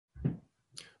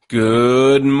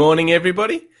Good morning,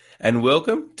 everybody, and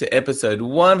welcome to episode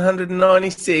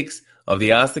 196 of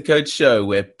the Ask the Coach show,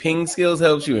 where Ping Skills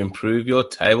helps you improve your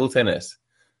table tennis.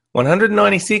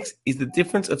 196 is the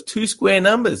difference of two square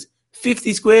numbers,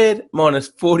 50 squared minus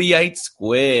 48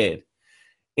 squared.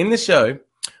 In the show,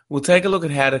 we'll take a look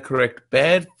at how to correct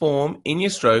bad form in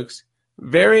your strokes,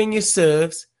 varying your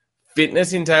serves,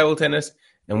 fitness in table tennis,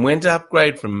 and when to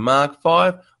upgrade from Mark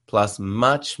 5, plus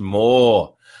much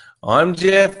more. I'm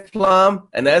Jeff Plum,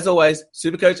 and as always,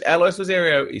 Supercoach Alois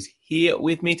Rosario is here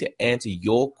with me to answer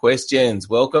your questions.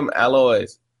 Welcome,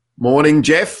 Alois. Morning,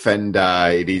 Jeff, and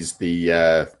it is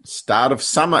the start of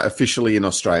summer officially in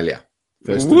Australia.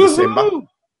 1st of December.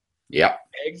 Yep.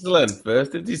 Excellent.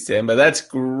 1st of December. That's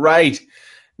great.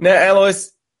 Now,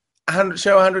 Alois,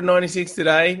 show 196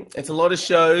 today. It's a lot of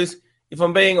shows. If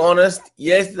I'm being honest,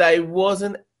 yesterday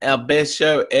wasn't our best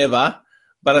show ever.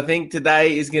 But I think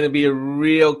today is going to be a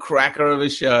real cracker of a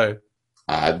show.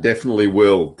 Definitely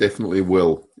will. Definitely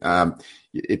will. I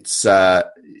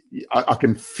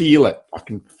can feel it. I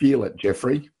can feel it,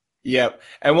 Jeffrey. Yep.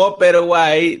 And what better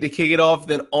way to kick it off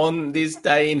than on this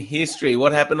day in history?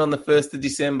 What happened on the 1st of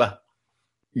December?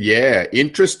 Yeah.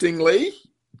 Interestingly,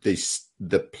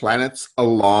 the planets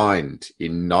aligned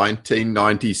in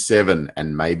 1997,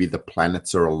 and maybe the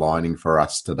planets are aligning for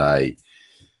us today.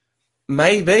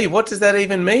 Maybe. What does that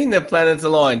even mean, the planets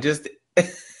align? Just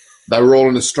they were all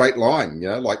in a straight line,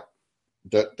 like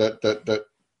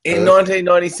in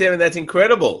 1997. That's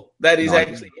incredible. That is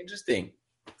actually interesting.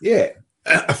 Yeah,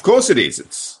 of course it is.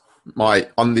 It's my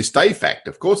on this day fact.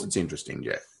 Of course it's interesting,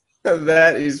 Jeff.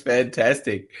 That is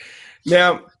fantastic.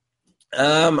 Now,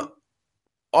 I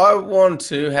want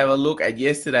to have a look at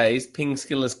yesterday's Ping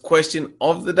Skillers question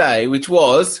of the day, which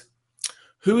was,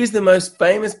 who is the most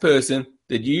famous person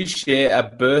that you share a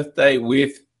birthday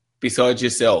with besides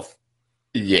yourself?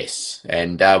 Yes,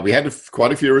 and we had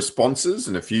quite a few responses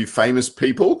and a few famous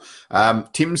people.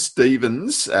 Tim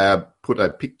Stevens put a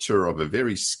picture of a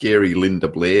very scary Linda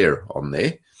Blair on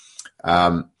there.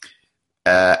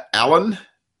 Alan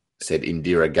said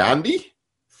Indira Gandhi,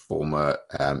 former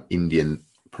Indian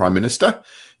Prime Minister.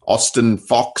 Austin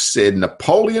Fox said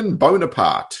Napoleon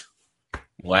Bonaparte.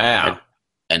 Wow.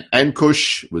 And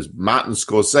Ankush was Martin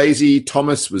Scorsese.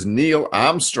 Thomas was Neil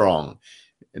Armstrong.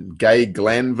 And Gay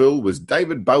Glanville was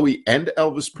David Bowie and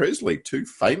Elvis Presley, two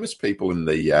famous people in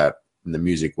the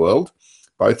music world,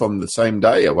 both on the same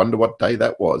day. I wonder what day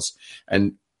that was.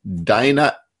 And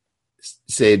Dana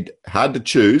said, hard to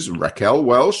choose, Raquel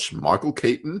Welch, Michael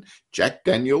Keaton, Jack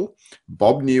Daniel,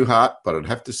 Bob Newhart, but I'd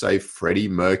have to say Freddie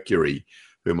Mercury,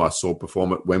 whom I saw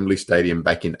perform at Wembley Stadium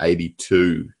back in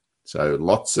 1982. So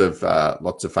lots of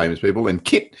famous people. And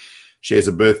Kit shares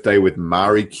a birthday with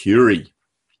Marie Curie.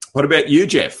 What about you,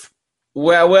 Jeff?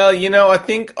 Well, I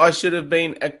think I should have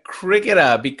been a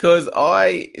cricketer because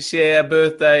I share a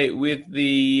birthday with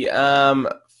the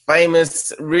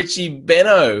famous Richie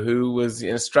Benaud, who was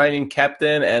an Australian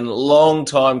captain and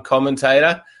long-time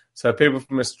commentator. So people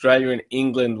from Australia and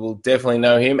England will definitely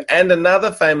know him. And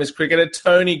another famous cricketer,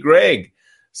 Tony Greig.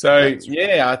 So,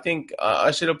 yeah, I think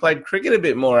I should have played cricket a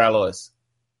bit more, Alois.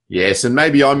 Yes, and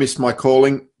maybe I missed my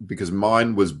calling because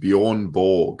mine was Bjorn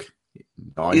Borg.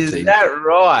 Is that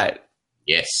right?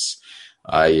 Yes.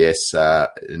 Yes,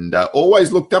 and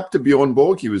always looked up to Bjorn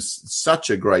Borg. He was such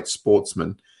a great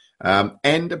sportsman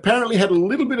and apparently had a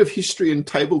little bit of history in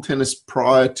table tennis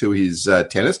prior to his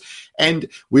tennis. And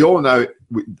we all know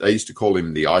they used to call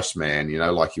him the Iceman,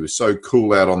 like he was so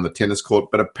cool out on the tennis court.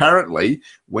 But apparently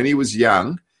when he was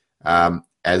young,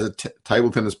 as a table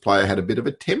tennis player, had a bit of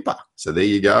a temper. So there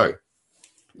you go.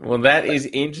 Well, that is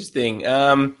interesting.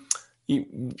 When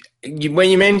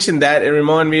you mentioned that, it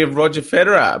reminded me of Roger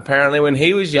Federer. Apparently when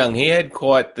he was young, he had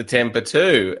quite the temper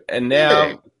too. And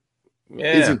now,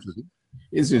 It's interesting.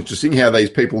 It's interesting how these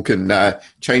people can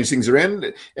change things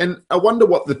around. And I wonder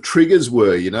what the triggers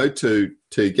were, to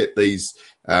get these,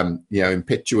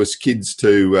 impetuous kids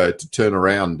to turn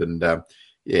around. And,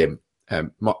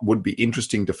 would be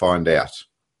interesting to find out.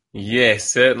 Yes,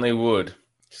 certainly would.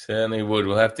 Certainly would.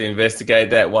 We'll have to investigate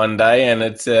that one day. And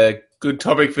it's a good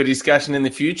topic for discussion in the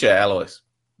future, Alois.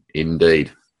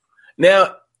 Indeed.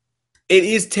 Now, it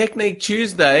is Technique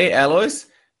Tuesday, Alois.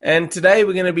 And today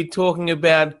we're going to be talking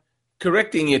about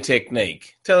correcting your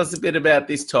technique. Tell us a bit about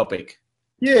this topic.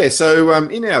 Yeah, so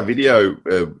in our video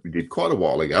we did quite a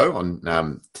while ago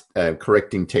on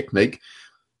correcting technique,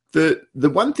 the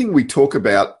one thing we talk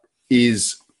about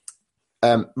is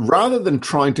rather than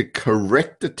trying to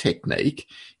correct a technique,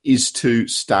 is to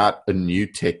start a new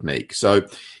technique. So,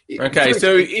 okay,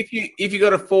 so if you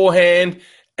got a forehand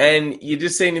and you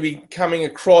just seem to be coming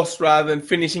across rather than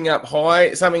finishing up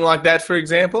high, something like that, for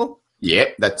example? Yeah,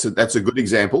 that's a good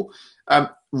example.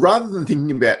 Rather than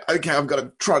thinking about, okay, I've got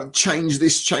to try to change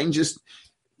this,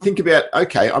 think about,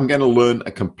 okay, I'm going to learn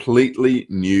a completely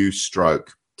new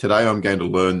stroke. Today I'm going to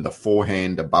learn the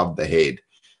forehand above the head.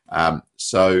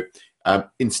 So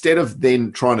instead of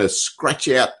then trying to scratch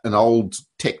out an old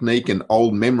technique and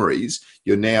old memories,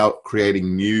 you're now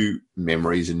creating new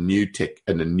memories and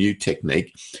a new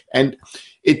technique. And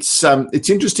it's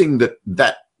interesting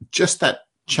that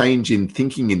change in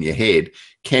thinking in your head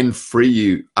can free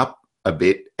you up a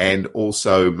bit and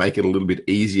also make it a little bit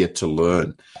easier to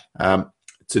learn.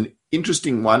 It's an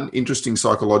interesting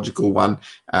psychological one.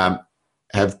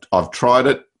 I've tried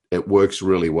it. It works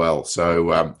really well.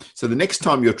 So the next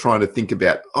time you're trying to think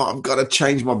about, I've got to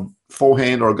change my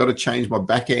forehand or I've got to change my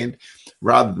backhand,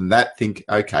 rather than that, think,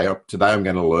 okay, today I'm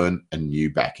going to learn a new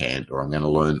backhand or I'm going to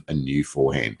learn a new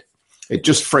forehand. It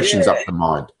just freshens up the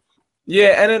mind.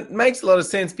 Yeah, and it makes a lot of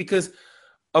sense because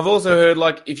I've also heard,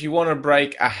 like, if you want to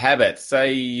break a habit,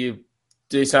 say you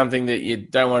do something that you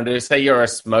don't want to do, say you're a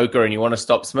smoker and you want to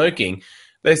stop smoking,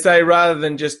 they say rather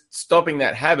than just stopping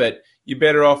that habit, you're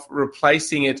better off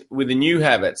replacing it with a new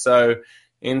habit. So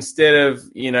instead of,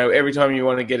 every time you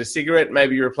want to get a cigarette,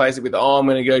 maybe you replace it with, I'm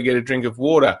going to go get a drink of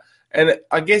water. And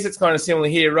I guess it's kind of similar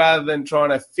here. Rather than trying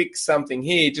to fix something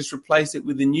here, just replace it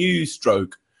with a new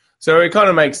stroke. So it kind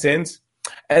of makes sense.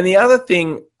 And the other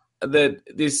thing that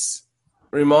this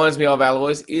reminds me of,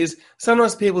 Alois, is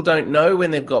sometimes people don't know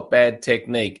when they've got bad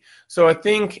technique. So I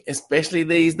think, especially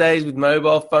these days with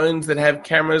mobile phones that have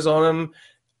cameras on them,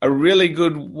 a really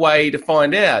good way to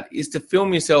find out is to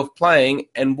film yourself playing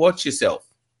and watch yourself.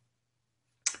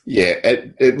 Yeah,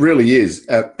 it really is,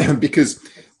 because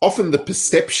often the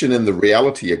perception and the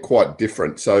reality are quite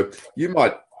different. So you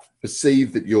might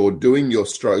perceive that you're doing your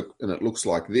stroke and it looks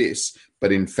like this,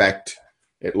 but in fact,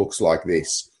 it looks like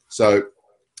this. So,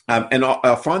 and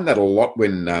I find that a lot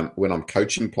when I'm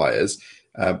coaching players.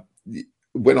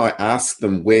 When I ask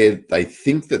them where they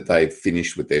think that they've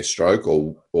finished with their stroke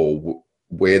or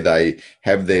where they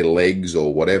have their legs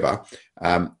or whatever,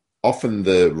 often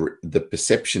the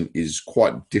perception is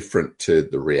quite different to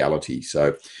the reality.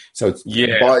 So it's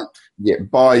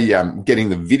by getting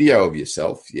the video of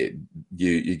yourself,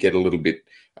 you get a little bit,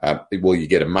 you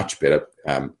get a much better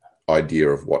idea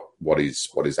of what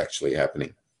is actually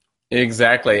happening.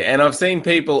 Exactly. And I've seen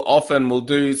people often will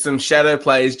do some shadow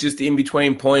plays just in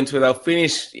between points where they'll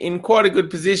finish in quite a good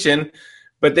position,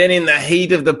 but then in the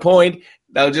heat of the point,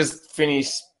 they'll just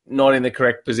finish not in the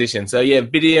correct position. So yeah,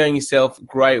 videoing yourself,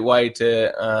 great way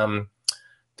to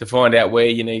find out where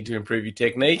you need to improve your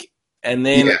technique, and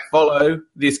then follow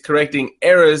this correcting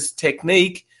errors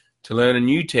technique to learn a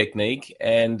new technique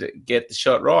and get the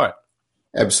shot right.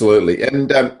 Absolutely.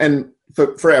 And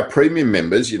for our premium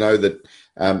members, you know that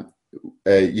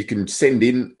you can send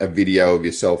in a video of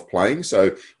yourself playing.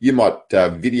 So you might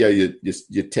video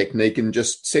your technique and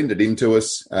just send it in to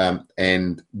us,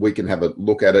 and we can have a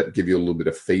look at it, give you a little bit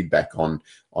of feedback on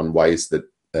ways that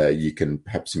you can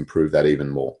perhaps improve that even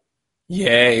more.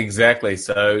 Yeah, exactly.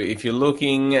 So if you're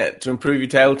looking to improve your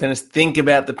table tennis, think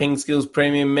about the Ping Skills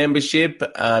Premium membership.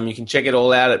 You can check it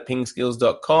all out at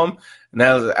pingskills.com. And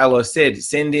as Alois said,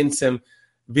 send in some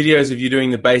videos of you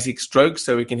doing the basic strokes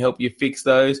so we can help you fix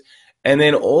those. And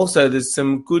then also there's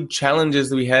some good challenges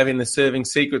that we have in the Serving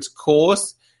Secrets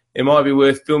course. It might be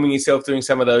worth filming yourself doing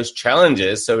some of those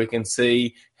challenges so we can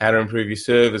see how to improve your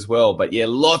serve as well. But yeah,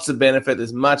 lots of benefit.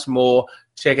 There's much more.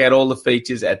 Check out all the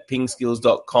features at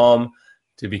pingskills.com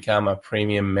to become a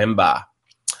premium member.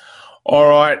 All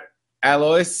right,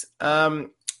 Alois, I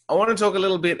want to talk a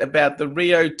little bit about the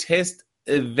Rio Test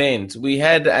event. We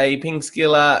had a Ping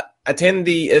Skiller attend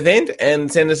the event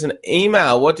and send us an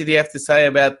email. What did he have to say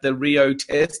about the Rio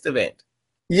Test event?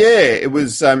 Yeah, it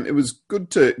was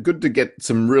good to get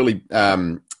some really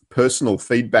personal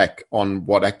feedback on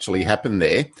what actually happened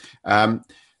there.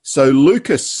 So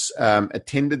Lucas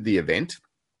attended the event,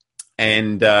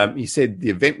 and he said the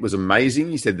event was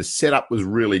amazing. He said the setup was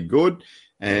really good,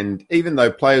 and even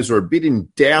though players were a bit in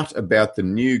doubt about the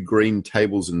new green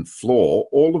tables and floor,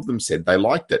 all of them said they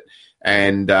liked it.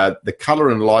 And the colour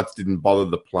and lights didn't bother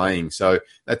the playing. So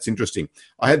that's interesting.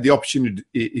 I had the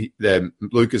opportunity,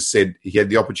 Lucas said he had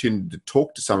the opportunity to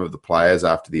talk to some of the players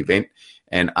after the event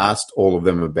and asked all of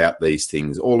them about these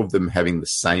things, all of them having the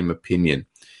same opinion.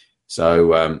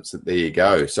 So there you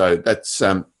go. So that's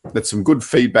some good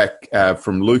feedback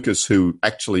from Lucas, who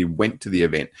actually went to the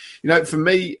event. You know, for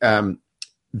me,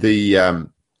 the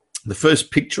first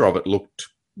picture of it looked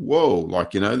whoa,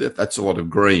 like, that's a lot of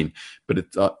green. But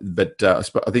I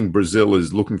think Brazil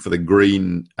is looking for the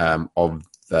green of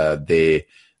their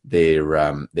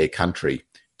country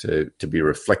to be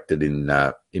reflected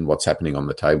in what's happening on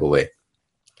the table there.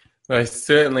 They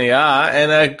certainly are,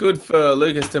 and good for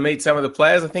Lucas to meet some of the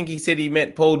players. I think he said he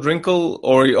met Paul Drinkle,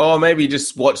 or maybe he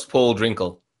just watched Paul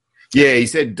Drinkle. Yeah, he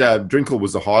said Drinkle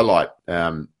was the highlight,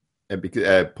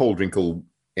 because Paul Drinkle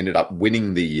ended up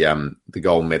winning the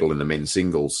gold medal in the men's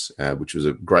singles, which was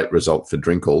a great result for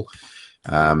Drinkle.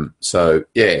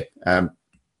 Excellent.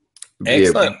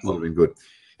 Would have been good.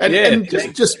 And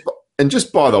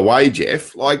just by the way,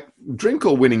 Jeff, like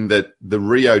Drinkle winning the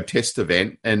Rio Test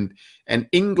event and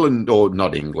England, or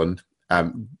not England,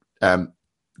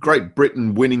 Great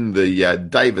Britain winning the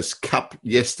Davis Cup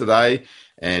yesterday,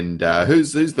 and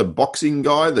who's the boxing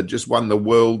guy that just won the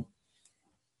world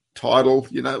title?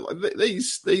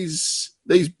 These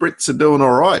Brits are doing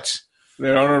all right.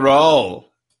 They're on a roll.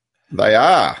 They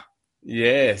are.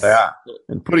 Yes, they are,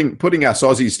 and putting us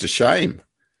Aussies to shame.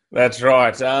 That's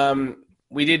right.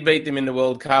 We did beat them in the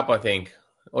World Cup, I think,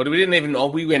 or we didn't even.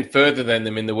 We went further than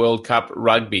them in the World Cup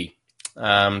rugby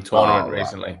tournament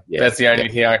recently. Right. Yeah, that's the only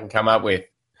thing I can come up with.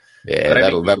 Yeah,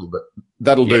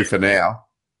 that'll do for now.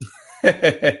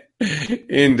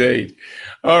 Indeed.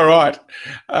 All right.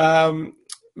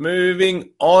 Moving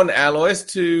on, Alois,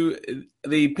 to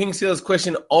the Pink Seals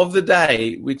question of the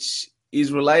day, which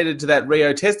is related to that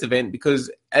Rio Test event because,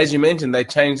 as you mentioned, they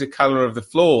changed the colour of the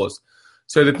floors.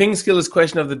 So the Pink Skillers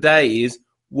question of the day is,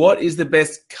 what is the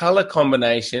best colour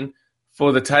combination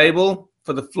for the table,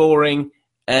 for the flooring,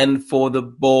 and for the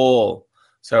ball?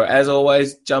 So as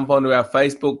always, jump onto our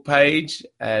Facebook page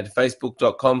at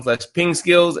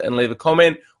facebook.com/pingskills and leave a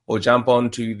comment, or jump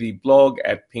onto the blog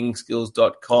at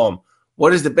pingskills.com.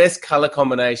 What is the best colour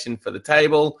combination for the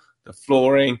table, the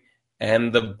flooring,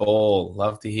 and the ball?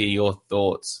 Love to hear your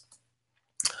thoughts.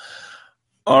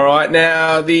 All right,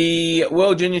 now the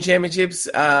World Junior Championships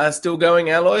are still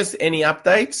going, Alois. Any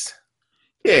updates?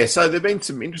 Yeah, so there have been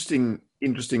some interesting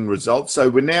results. So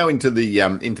we're now into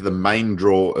the main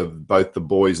draw of both the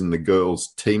boys and the girls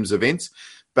teams events.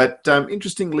 But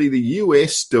interestingly, the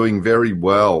US doing very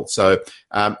well. So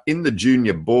in the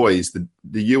junior boys,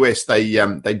 the US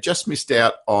they just missed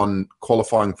out on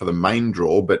qualifying for the main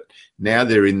draw, but now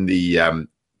they're in the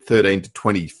 13 to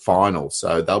 20 final.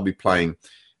 So they'll be playing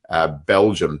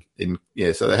Belgium.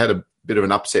 So they had a bit of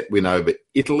an upset win over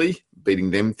Italy,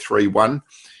 beating them 3-1.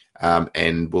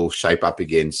 And will shape up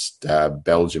against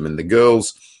Belgium, and the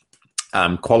girls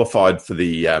qualified for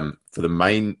the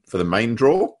main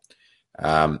draw.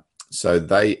 So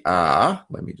they are.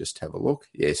 Let me just have a look.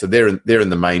 Yeah, so they're in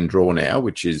the main draw now,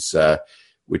 which is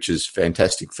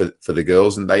fantastic for the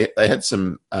girls, and they had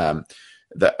some an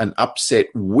upset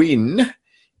win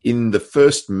in the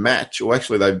first match. Or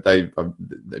actually, they've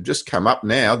just come up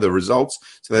now, the results.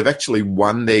 So they've actually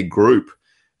won their group.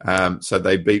 So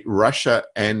they beat Russia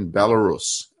and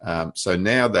Belarus. So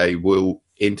now they will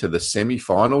enter the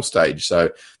semi-final stage.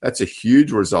 So that's a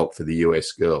huge result for the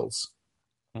US girls.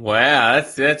 Wow,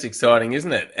 that's exciting,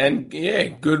 isn't it? And yeah,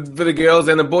 good for the girls,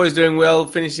 and the boys doing well,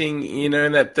 finishing in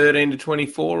that 13 to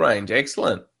 24 range.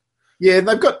 Excellent. Yeah, and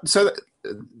they've got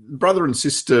brother and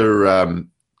sister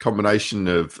combination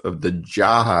of the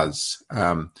Jahas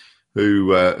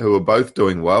who are both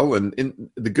doing well, and in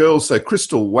the girls, so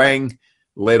Crystal Wang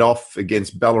led off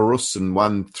against Belarus and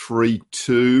won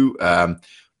 3-2.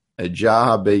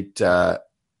 Jaha beat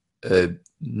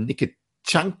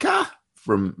Nikitchenka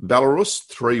from Belarus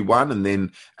 3-1, and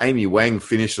then Amy Wang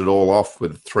finished it all off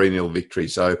with a 3-0 victory.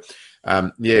 So,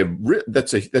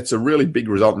 that's a really big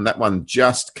result, and that one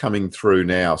just coming through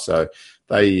now. So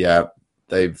they've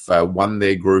won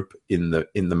their group in the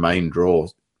main draw,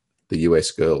 the US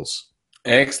girls.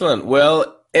 Excellent.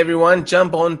 Well, everyone,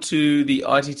 jump onto the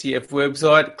ITTF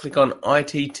website, click on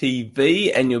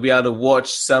ITTV, and you'll be able to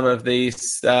watch some of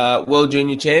these World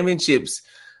Junior Championships.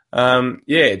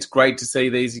 It's great to see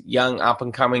these young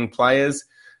up-and-coming players.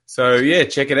 So, yeah,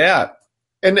 check it out.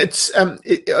 And it's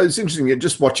interesting,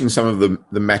 just watching some of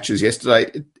the matches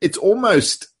yesterday, it's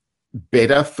almost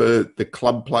better for the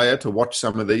club player to watch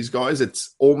some of these guys.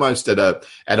 It's almost at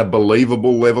a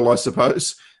believable level, I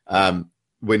suppose.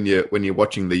 When you're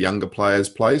watching the younger players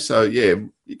play. So yeah,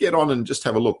 you get on and just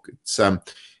have a look. It's a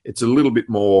little bit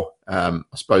more, I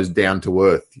suppose, down to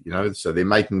earth, so they're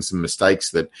making some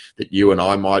mistakes that you and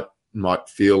I might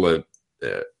feel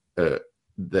that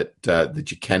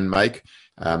you can make.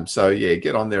 So yeah,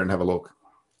 get on there and have a look.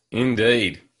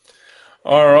 Indeed.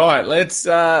 All right, let's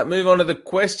move on to the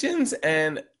questions.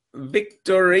 And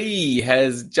Victory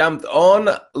has jumped on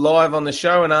live on the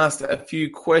show and asked a few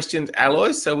questions,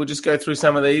 Alois. So we'll just go through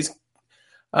some of these.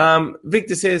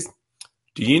 Victor says,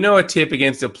 do you know a tip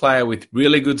against a player with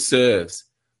really good serves?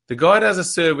 The guy does a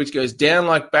serve which goes down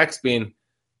like backspin,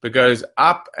 but goes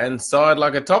up and side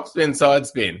like a topspin side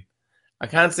spin. I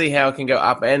can't see how it can go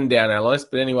up and down, Alois.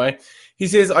 But anyway, he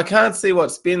says, I can't see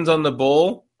what spins on the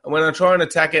ball. And when I try and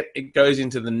attack it, it goes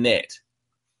into the net.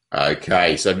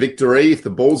 Okay, so Victory, if the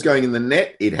ball's going in the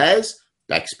net, it has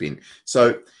backspin.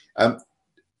 So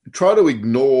try to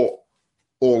ignore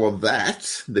all of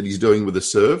that he's doing with the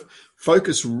serve.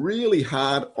 Focus really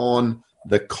hard on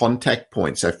the contact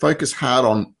point. So focus hard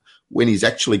on when he's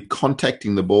actually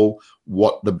contacting the ball,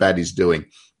 what the bat is doing.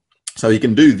 So he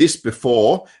can do this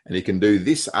before and he can do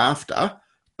this after,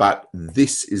 but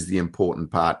this is the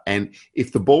important part. And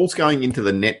if the ball's going into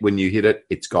the net when you hit it,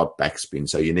 it's got backspin.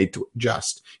 So you need to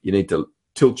adjust. You need to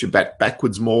tilt your bat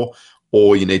backwards more,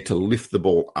 or you need to lift the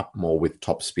ball up more with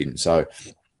topspin. So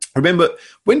remember,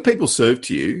 when people serve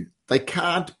to you, they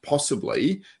can't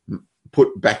possibly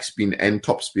put backspin and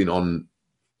topspin on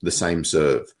the same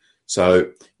serve.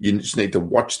 So you just need to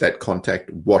watch that contact,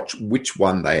 watch which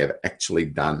one they have actually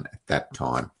done at that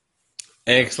time.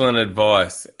 Excellent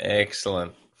advice.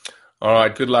 Excellent. All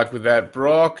right, good luck with that,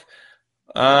 Brock.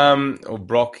 Or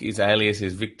Brock, his alias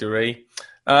is Victory.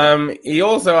 He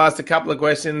also asked a couple of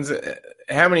questions.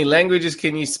 How many languages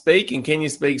can you speak, and can you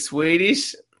speak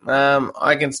Swedish?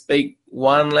 I can speak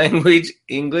one language,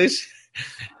 English,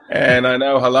 and I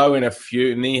know hello in a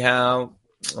few, ni hao,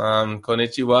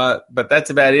 konnichiwa, but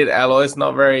that's about it, Alois.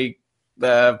 Not very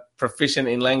proficient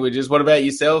in languages. What about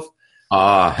yourself?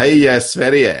 Hej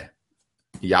Sverige.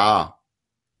 Ja.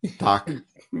 Tack.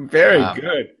 Very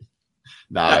good.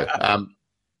 No,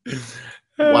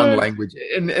 one language,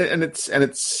 and it's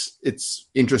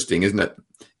interesting, isn't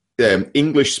it?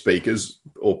 English speakers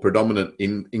or predominant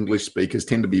English speakers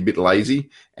tend to be a bit lazy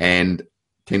and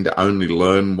tend to only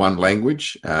learn one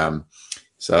language.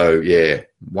 So yeah,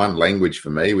 one language for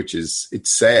me, which is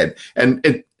it's sad, and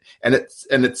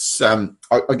it's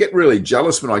I get really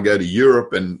jealous when I go to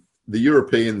Europe, and the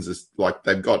Europeans is like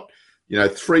they've got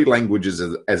 3 languages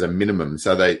as a minimum.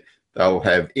 So they'll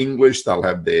have English, they'll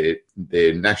have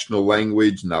their national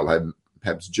language, and they'll have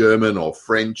perhaps German or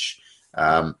French.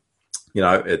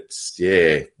 It's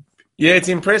Yeah, it's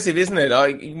impressive, isn't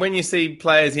it? When you see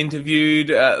players interviewed,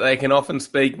 they can often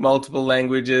speak multiple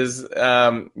languages.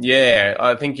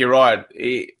 I think you're right.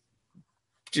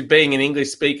 Being an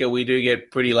English speaker, we do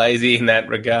get pretty lazy in that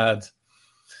regard.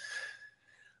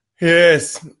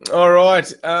 Yes. All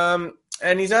right.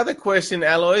 And his other question,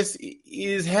 Alois,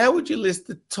 is how would you list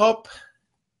the top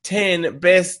 10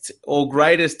 best or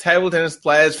greatest table tennis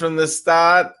players from the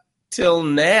start till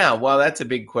now? Well, that's a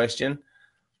big question.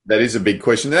 That is a big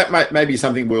question. That may be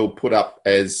something we'll put up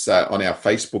as on our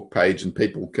Facebook page, and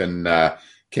people can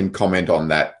comment on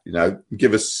that.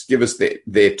 Give us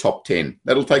their top 10.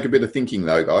 That'll take a bit of thinking,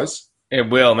 though, guys. It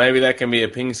will. Maybe that can be a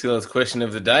Ping Skillers question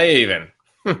of the day,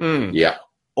 even. Yeah.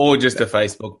 Or just a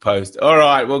Facebook post. All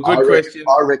right. Well, good question.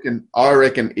 I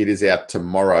reckon it is our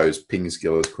tomorrow's Ping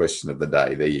Skillers question of the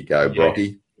day. There you go,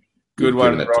 Brocky. Good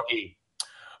one, Brocky.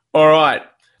 All right.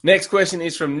 Next question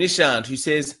is from Nishant, who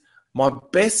says, my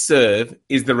best serve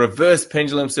is the reverse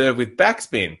pendulum serve with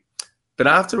backspin. But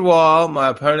after a while, my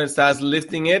opponent starts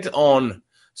lifting it on.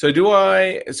 So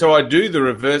I do the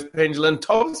reverse pendulum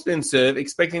topspin serve,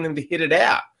 expecting them to hit it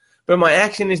out. But my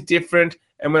action is different,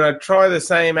 and when I try the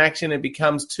same action, it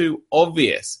becomes too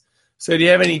obvious. So do you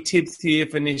have any tips here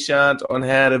for Nishant on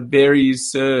how to vary his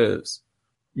serves?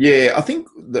 Yeah, I think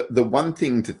the one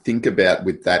thing to think about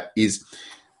with that is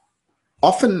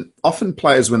often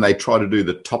players, when they try to do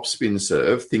the topspin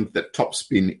serve, think that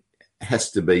topspin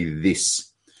has to be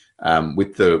this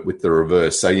with the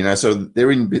reverse. So, so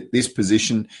they're in this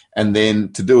position, and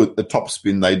then to do it, the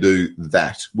topspin, they do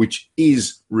that, which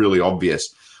is really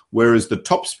obvious. Whereas the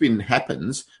topspin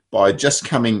happens by just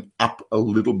coming up a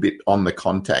little bit on the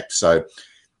contact. So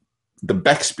the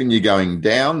backspin, you're going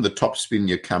down, the topspin,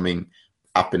 you're coming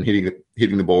up and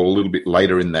hitting the ball a little bit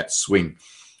later in that swing.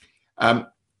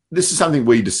 This is something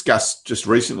we discussed just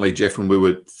recently, Jeff, when we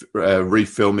were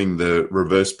refilming the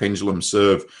reverse pendulum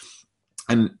serve.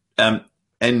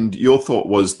 And your thought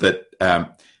was that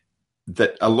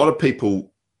that a lot of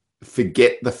people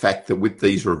forget the fact that with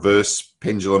these reverse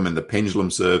pendulum and the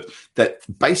pendulum serve, that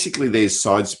basically there's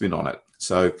side spin on it.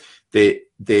 So there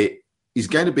is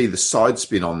going to be the side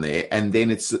spin on there, and then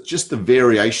it's just the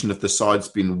variation of the side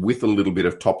spin with a little bit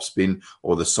of top spin,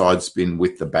 or the side spin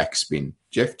with the back spin.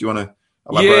 Jeff, do you want to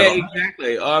elaborate on that?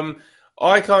 Exactly.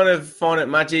 I kind of find it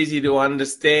much easier to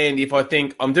understand if I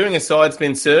think I'm doing a side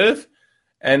spin serve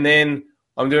and then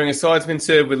I'm doing a side spin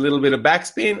serve with a little bit of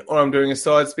backspin, or I'm doing a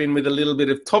side spin with a little bit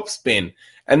of top spin.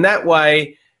 And that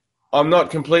way I'm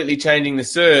not completely changing the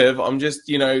serve. I'm just,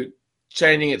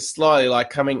 changing it slightly, like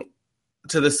coming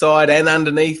to the side and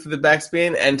underneath for the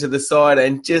backspin and to the side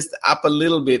and just up a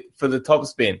little bit for the top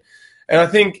spin. And I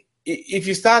think if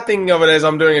you start thinking of it as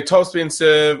I'm doing a top spin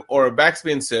serve or a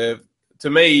backspin serve, to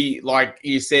me, like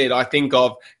you said, I think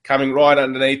of coming right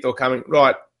underneath or coming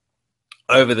right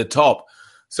over the top.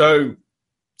 So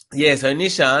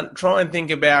Nishant, try and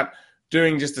think about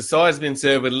doing just a side spin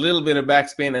serve with a little bit of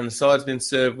backspin and a side spin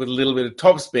serve with a little bit of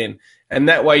top spin. And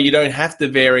that way you don't have to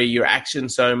vary your action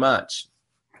so much.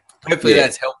 Hopefully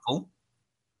that's helpful.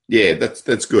 Yeah,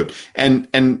 that's good.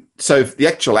 And so the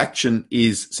actual action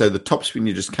is, so the top spin,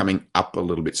 you're just coming up a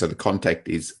little bit. So the contact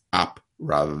is up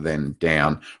rather than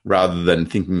down, rather than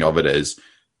thinking of it as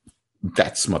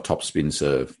that's my top spin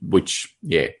serve, which,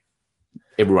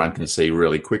 everyone can see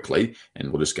really quickly,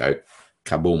 and we'll just go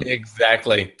kaboom.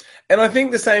 Exactly. And I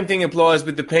think the same thing applies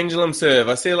with the pendulum serve.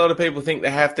 I see a lot of people think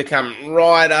they have to come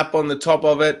right up on the top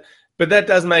of it, but that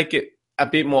does make it a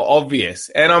bit more obvious.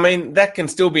 And I mean, that can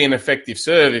still be an effective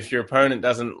serve if your opponent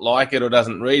doesn't like it or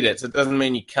doesn't read it. So it doesn't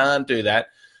mean you can't do that.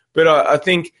 But I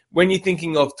think when you're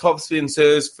thinking of top spin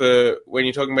serves for when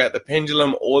you're talking about the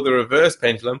pendulum or the reverse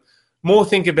pendulum, more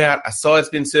think about a side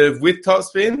spin serve with top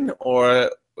spin,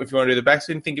 or if you want to do the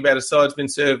backspin, think about a side spin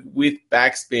serve with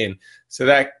backspin. So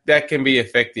that can be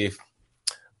effective.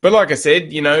 But like I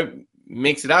said,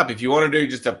 mix it up. If you want to do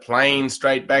just a plain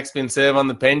straight backspin serve on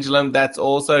the pendulum, that's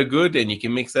also good, and you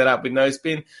can mix that up with no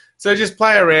spin. So just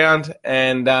play around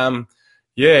and,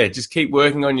 just keep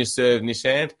working on your serve,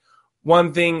 Nishant.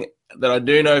 One thing that I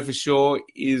do know for sure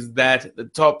is that the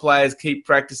top players keep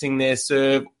practicing their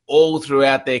serve all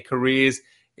throughout their careers.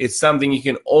 It's something you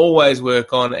can always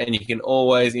work on and you can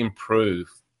always improve.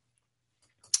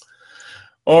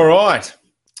 All right.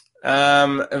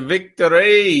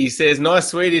 Victory says, nice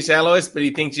Swedish, Alois, but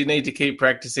he thinks you need to keep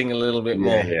practicing a little bit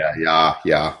more.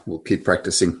 Yeah. We'll keep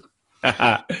practicing.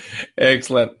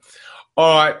 Excellent.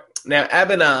 All right. Now,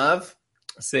 Abhinav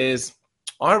says,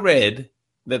 I read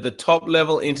that the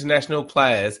top-level international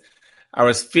players are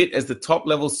as fit as the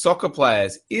top-level soccer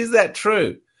players. Is that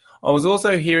true? I was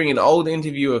also hearing an old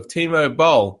interview of Timo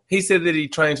Boll. He said that he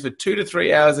trains for 2 to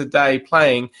 3 hours a day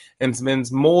playing and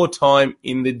spends more time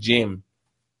in the gym.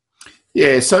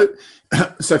 Yeah, so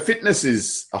fitness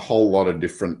is a whole lot of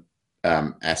different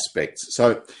aspects.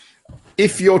 So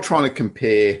if you're trying to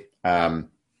compare a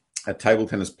table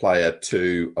tennis player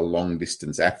to a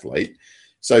long-distance athlete,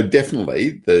 so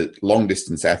definitely the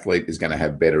long-distance athlete is going to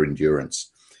have better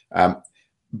endurance.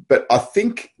 But I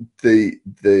think the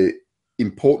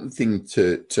important thing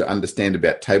to understand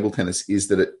about table tennis is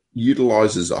that it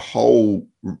utilizes a whole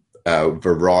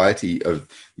variety of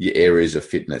the areas of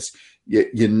fitness.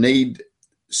 You need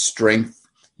strength,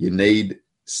 you need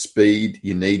speed,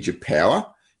 you need your power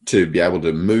to be able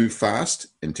to move fast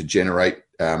and to generate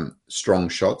strong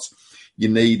shots. You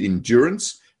need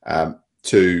endurance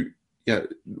to,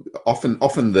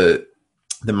 often the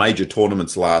major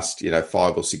tournaments last,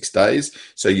 5 or 6 days.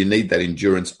 So you need that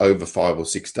endurance over 5 or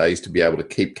 6 days to be able to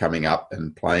keep coming up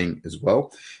and playing as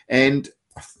well. And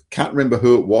I can't remember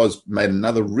who it was, made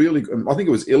another really good, I think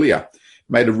it was Ilya,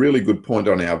 made a really good point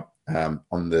on our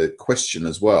on the question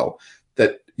as well,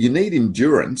 that you need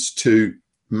endurance to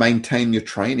maintain your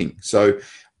training. So,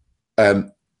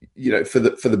 for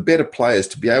the better players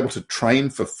to be able to train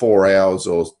for 4 hours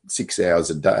or 6 hours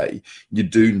a day, you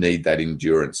do need that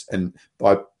endurance. And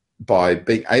by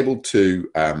being able to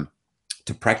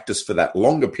practice for that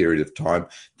longer period of time,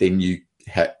 then you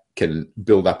can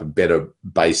build up a better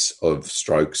base of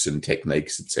strokes and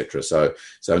techniques, etc. So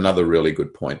another really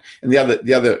good point. And the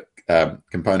other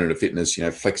component of fitness,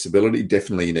 flexibility.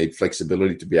 Definitely, you need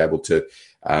flexibility to be able to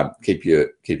keep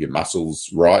your muscles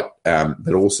right,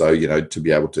 but also to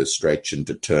be able to stretch and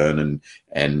to turn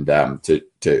and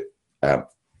to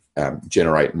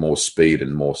generate more speed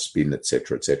and more spin,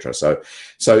 etc., etc. So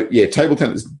table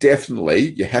tennis,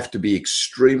 definitely you have to be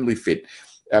extremely fit.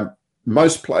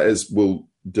 Most players will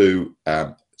do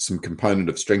some component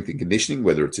of strength and conditioning,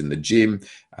 whether it's in the gym,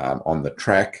 on the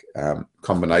track,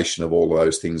 combination of all of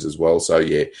those things as well. So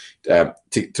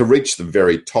to reach the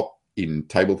very top in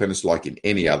table tennis, like in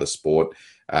any other sport,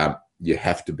 you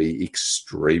have to be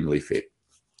extremely fit.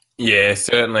 Yeah,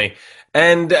 certainly.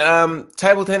 And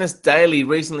Table Tennis Daily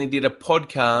recently did a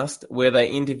podcast where they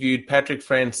interviewed Patrick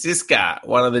Franziska,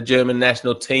 one of the German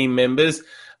national team members.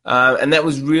 And that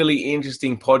was really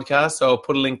interesting podcast. So I'll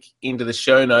put a link into the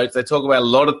show notes. They talk about a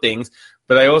lot of things,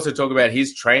 but they also talk about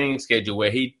his training schedule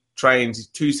where he trains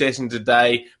 2 sessions a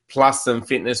day plus some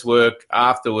fitness work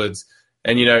afterwards.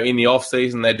 And, in the off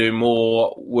season, they do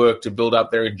more work to build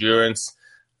up their endurance.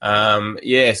 So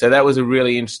that was a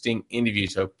really interesting interview.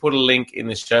 So put a link in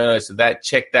the show notes to that.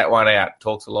 Check that one out.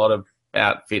 Talks a lot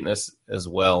about fitness as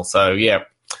well. So, yeah.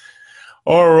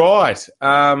 All right.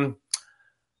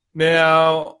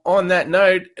 Now, on that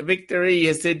note, Victor E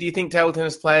has said, do you think table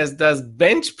tennis players does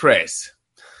bench press?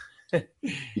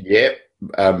 Yep.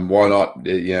 Why not?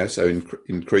 So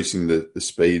increasing the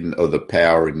speed or the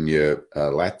power in your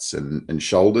lats and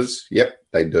shoulders. Yep,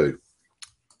 they do.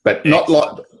 But not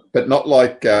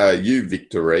like you,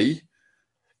 Victor E.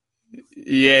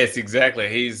 Yes,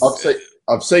 exactly.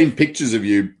 I've seen pictures of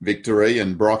you, Victor E,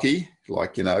 and Brocky.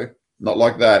 Not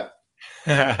like that.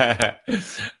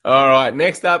 All right.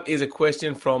 Next up is a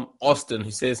question from Austin who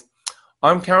says,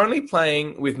 I'm currently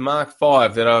playing with Mark V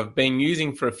that I've been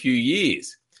using for a few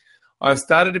years. I've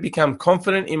started to become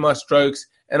confident in my strokes,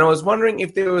 and I was wondering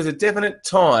if there was a definite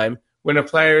time when a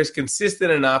player is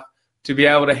consistent enough to be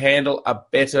able to handle a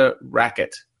better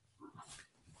racket.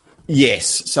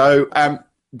 Yes. So I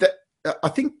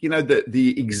think,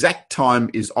 the exact time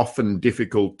is often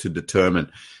difficult to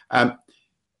determine.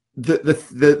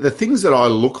 The things that I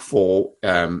look for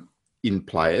in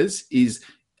players is,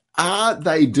 are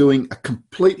they doing a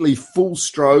completely full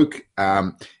stroke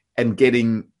and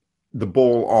getting the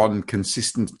ball on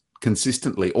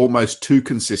consistently, almost too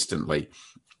consistently?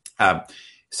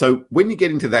 So when you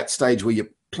get into that stage where you're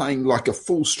playing like a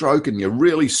full stroke and you're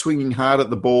really swinging hard at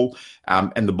the ball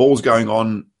and the ball's going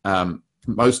on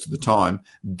most of the time,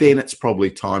 then it's probably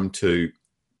time to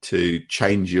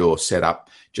change your setup,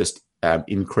 just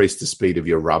increase the speed of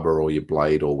your rubber or your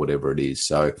blade or whatever it is.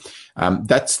 So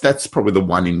that's probably the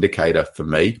one indicator for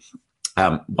me.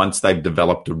 Once they've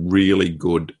developed a really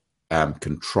good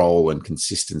control and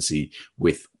consistency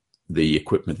with the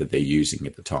equipment that they're using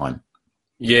at the time.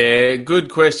 Yeah, good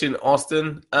question,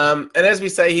 Austin. And as we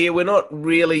say here, we're not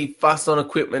really fussed on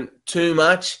equipment too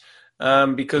much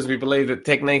because we believe that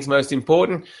technique's most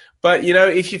important. But,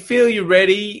 if you feel you're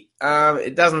ready,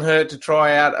 it doesn't hurt to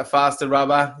try out a faster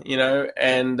rubber,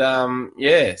 and,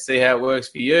 see how it works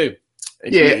for you.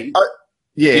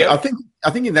 I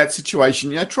think in that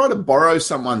situation, try to borrow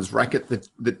someone's racket that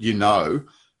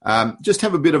just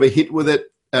have a bit of a hit with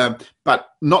it, but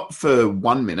not for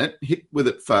 1 minute. Hit with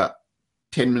it for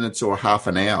 10 minutes or half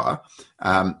an hour,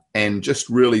 and just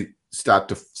really start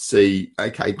to see,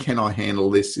 okay, can I handle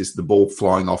this? Is the ball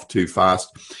flying off too fast?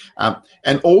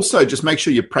 And also just make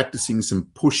sure you're practicing some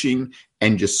pushing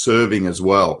and just serving as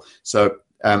well. So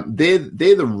they're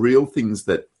the real things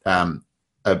that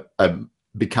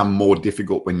become more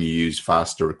difficult when you use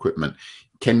faster equipment.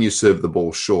 Can you serve the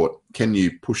ball short? Can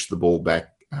you push the ball back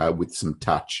with some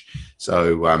touch?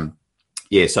 So,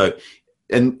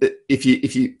 and if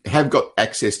you have got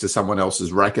access to someone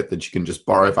else's racket that you can just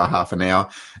borrow for half an hour,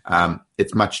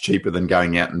 it's much cheaper than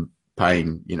going out and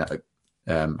paying,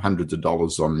 hundreds of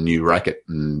dollars on a new racket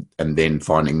and then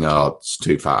finding, it's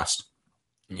too fast.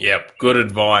 Yep, good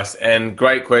advice and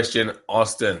great question,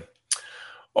 Austin.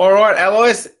 All right,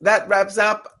 Alois, that wraps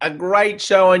up a great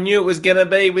show. I knew it was going to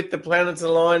be with the planets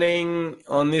aligning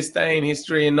on this day in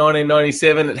history in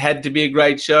 1997. It had to be a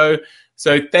great show.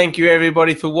 So thank you,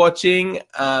 everybody, for watching.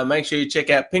 Make sure you check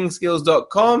out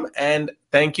pingskills.com, and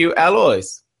thank you,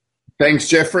 Alois. Thanks,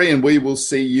 Jeffrey, and we will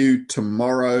see you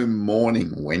tomorrow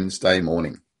morning, Wednesday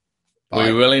morning. Bye.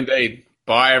 We will indeed.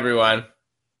 Bye, everyone.